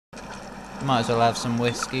Might as well have some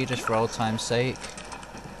whiskey just for old time's sake.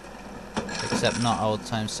 Except not old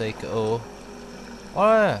time's sake at all.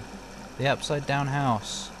 Oh! The upside down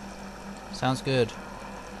house. Sounds good.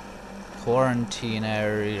 Quarantine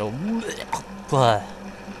area.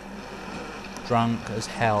 Drunk as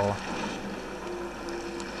hell.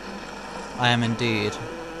 I am indeed.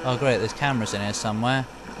 Oh great, there's cameras in here somewhere.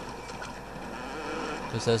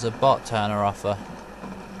 Because there's a bot turner offer.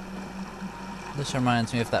 This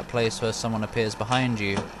reminds me of that place where someone appears behind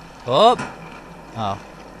you. Oh! Oh.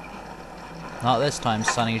 Not this time,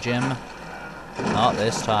 Sonny Jim. Not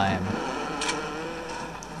this time.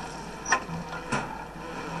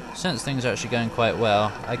 Since things are actually going quite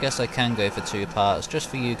well, I guess I can go for 2 parts, just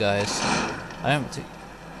for you guys. I don't...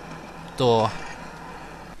 Door.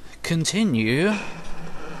 Continue?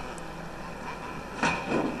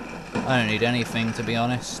 I don't need anything, to be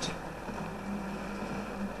honest.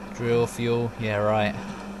 Drill fuel? Yeah, right.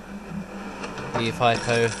 Eve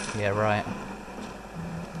hypo? Yeah, right.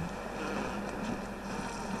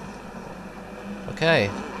 Okay.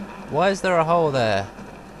 Why is there a hole there?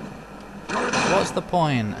 What's the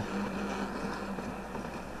point?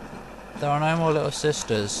 There are no more little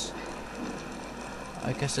sisters.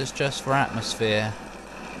 I guess it's just for atmosphere.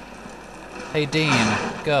 Hey Dean,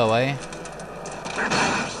 go away.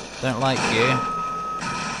 Don't like you.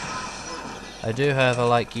 I do, however,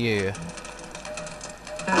 like you.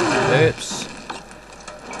 Oops.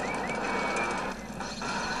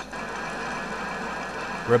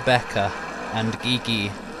 Rebecca and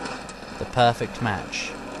Gigi. The perfect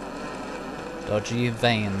match. Dodgy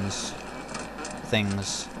veins.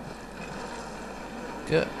 Things.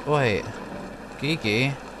 Wait. Gigi?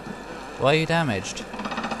 Why are you damaged?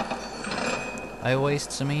 I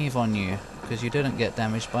waste some Eve on you, because you didn't get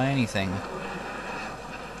damaged by anything.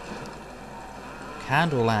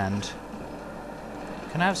 Candleland.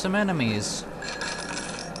 Can I have some enemies?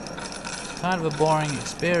 It's kind of a boring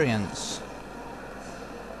experience.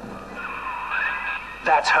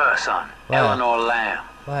 That's her, son. Where? Eleanor Lamb.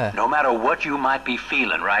 Where? No matter what you might be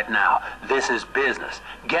feeling right now, this is business.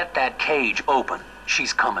 Get that cage open.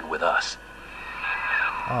 She's coming with us.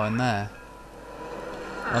 Oh, in there.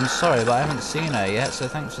 I'm sorry, but I haven't seen her yet, so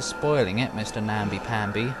thanks for spoiling it, Mr.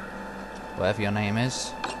 Namby-Pamby. Whatever your name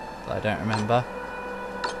is. That I don't remember.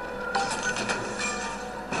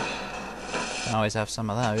 Can always have some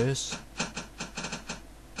of those.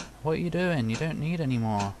 What are you doing? You don't need any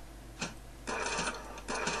more.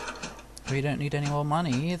 Well, you don't need any more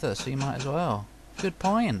money either, so you might as well. Good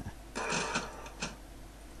point.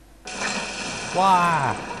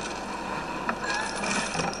 Wah!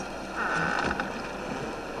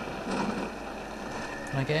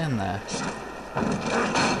 Can I get in there?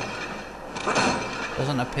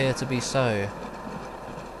 Doesn't appear to be so.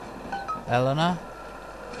 Eleanor?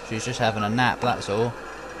 She's just having a nap, that's all.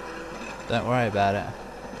 Don't worry about it.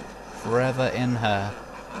 Forever in her.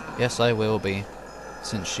 Yes, I will be,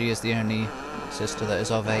 since she is the only sister that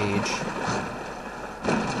is of age.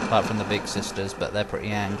 Apart from the big sisters, but they're pretty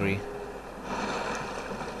angry.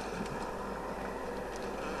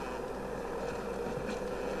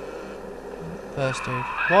 First aid.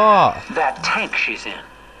 What? That tank she's in.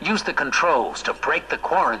 Use the controls to break the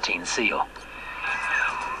quarantine seal.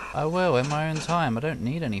 I will, in my own time. I don't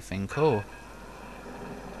need anything. Cool.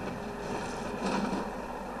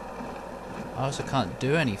 I also can't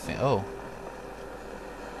do anything. Oh.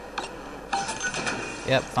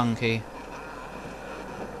 Yep, funky.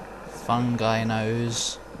 Fungi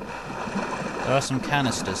nose. There are some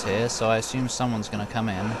canisters here, so I assume someone's gonna come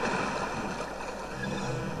in.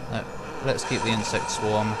 No, let's keep the insect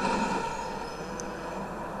swarm.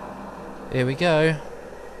 Here we go.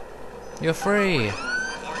 You're free.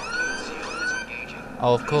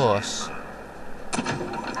 Oh, of course.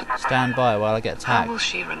 Stand by while I get attacked. How will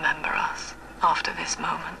she remember us after this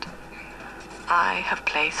moment? I have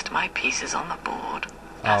placed my pieces on the board,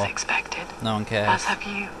 as expected. No one cares. As have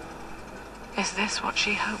you. Is this what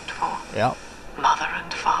she hoped for? Yep. Mother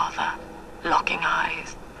and father, locking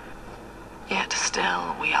eyes. Yet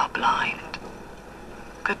still we are blind.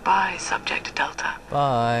 Goodbye, Subject Delta.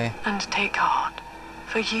 Bye. And take heart,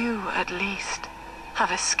 for you, at least,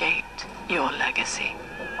 have escaped your legacy.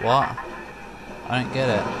 What? I don't get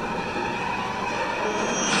it.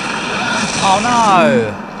 Oh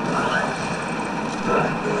no!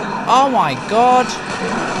 Oh my god!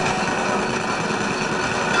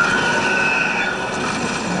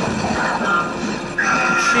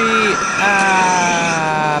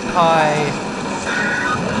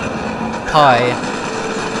 Pie.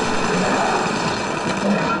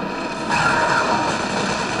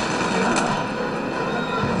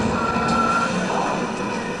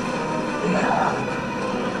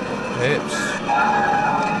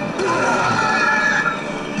 Oops.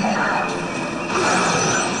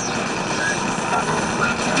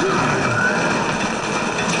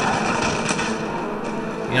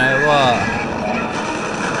 You know what?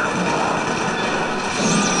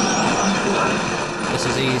 This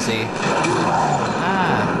is easy.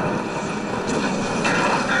 Ah.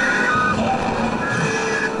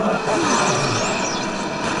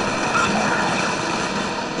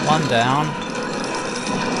 One down.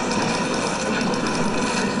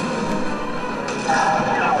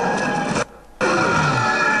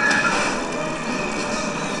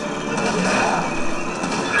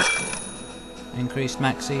 Increased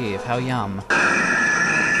max Eve, how yum.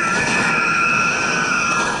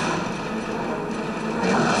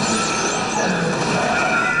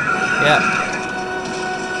 Yep.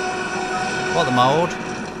 What the mold?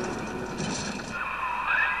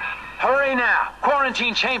 Hurry now!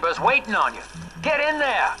 Quarantine chamber's waiting on you. Get in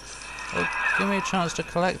there! Well, give me a chance to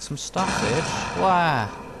collect some stuff, bitch. Why?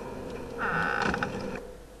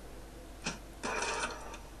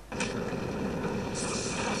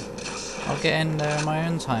 I'll get in there in my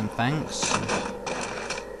own time, thanks.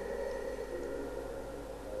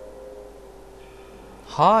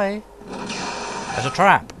 Hi. There's a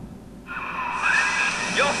trap.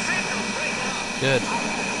 Your signal, Good.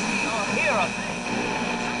 you're here, I think.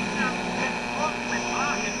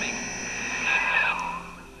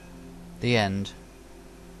 The end.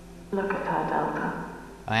 Look at her, Delta.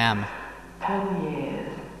 I am. 10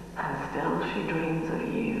 years, and still she dreams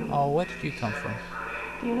of you. Oh, where did you come from?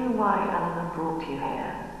 Do you know why Eleanor brought you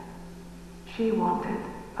here? She wanted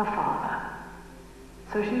a father.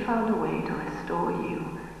 So she found a way to restore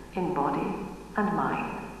you in body and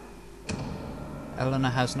mind. Eleanor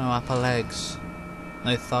has no upper legs.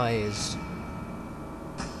 No thighs.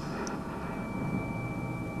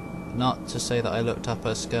 Not to say that I looked up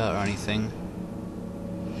her skirt or anything.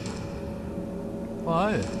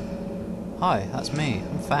 Whoa. Hi, that's me.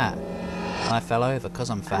 I'm fat. And I fell over because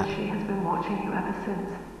I'm fat. And she has been watching you ever since,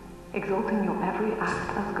 exalting your every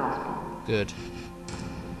act as gospel. Good.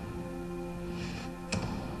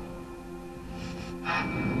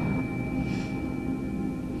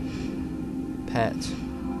 Pet.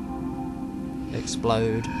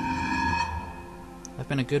 Explode. I've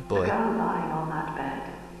been a good boy. The girl lying on that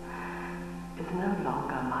bed is no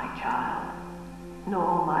longer my child,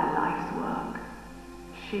 nor my life's work.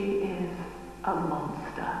 She is a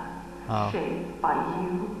monster, shaped by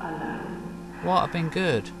you alone. What? I've been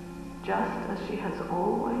good. Just as she has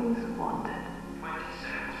always wanted.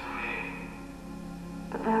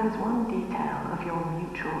 But there is one detail of your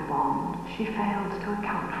mutual bond she failed to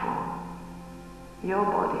account for. Your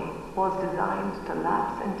body was designed to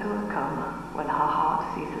lapse into a coma when her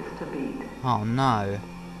heart ceases to beat. Oh no.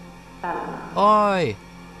 Eleanor, Oi!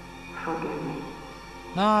 forgive me.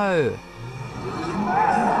 No!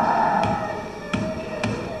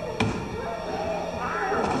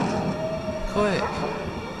 Quick!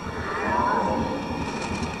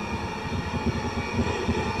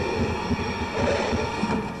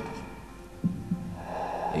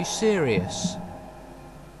 Are you serious?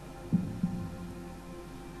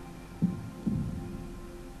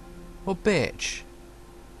 Well, bitch.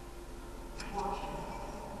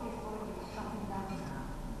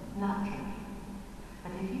 Naturally.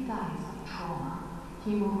 But if he dies of trauma,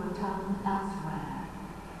 he will return elsewhere.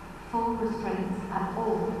 Full restraints at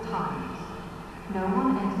all times. No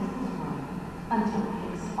one enters this room until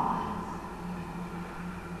he expires.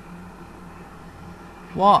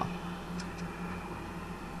 What?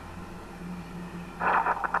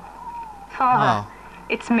 Father, Oh.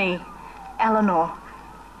 it's me, Eleanor.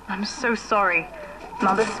 I'm so sorry.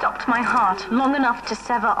 Mother stopped my heart long enough to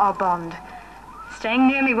sever our bond. Staying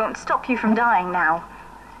near me won't stop you from dying now.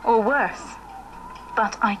 Or worse.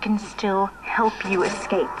 But I can still help you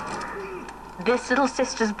escape. This little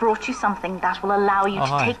sister's brought you something that will allow you to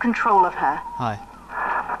hi. take control of her. Hi.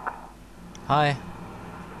 Hi.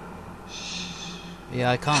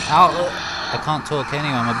 Yeah, I can't. Ow! I can't talk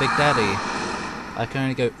anyway. I'm a big daddy. I can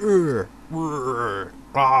only go.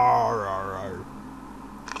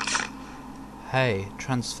 Hey,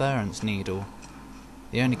 transference needle.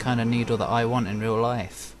 The only kind of needle that I want in real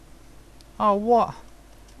life. Oh, what?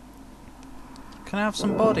 Can I have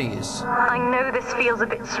some bodies? I know this feels a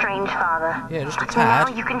bit strange, Father. Yeah, just a But now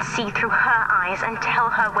tad. you can see through her eyes and tell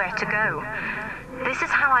her where to go. This is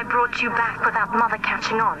how I brought you back without Mother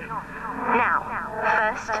catching on. Now,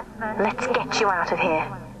 first, let's get you out of here.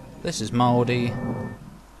 This is mouldy.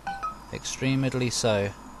 Extremely so.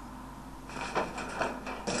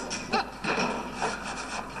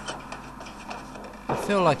 I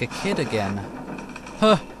feel like a kid again.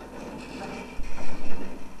 Huh.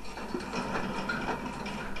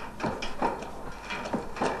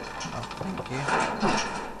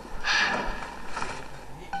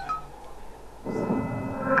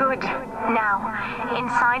 Good. Now,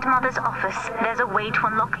 inside Mother's office, there's a way to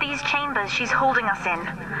unlock these chambers she's holding us in.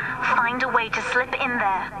 Find a way to slip in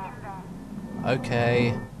there.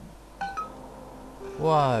 Okay.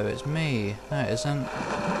 Whoa, it's me. No, it isn't.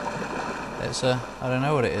 It's I don't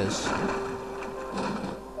know what it is.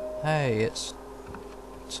 Hey, it's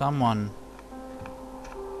someone.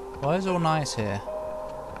 Why is it all nice here?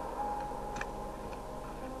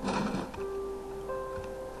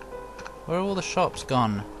 Where are all the shops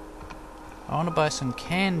gone? I want to buy some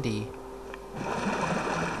candy.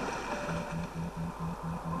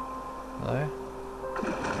 Hello?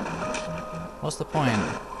 What's the point?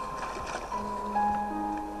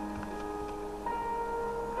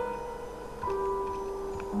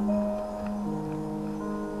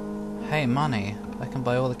 Hey, money. I can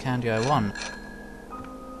buy all the candy I want.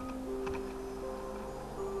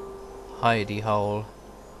 Hidey hole.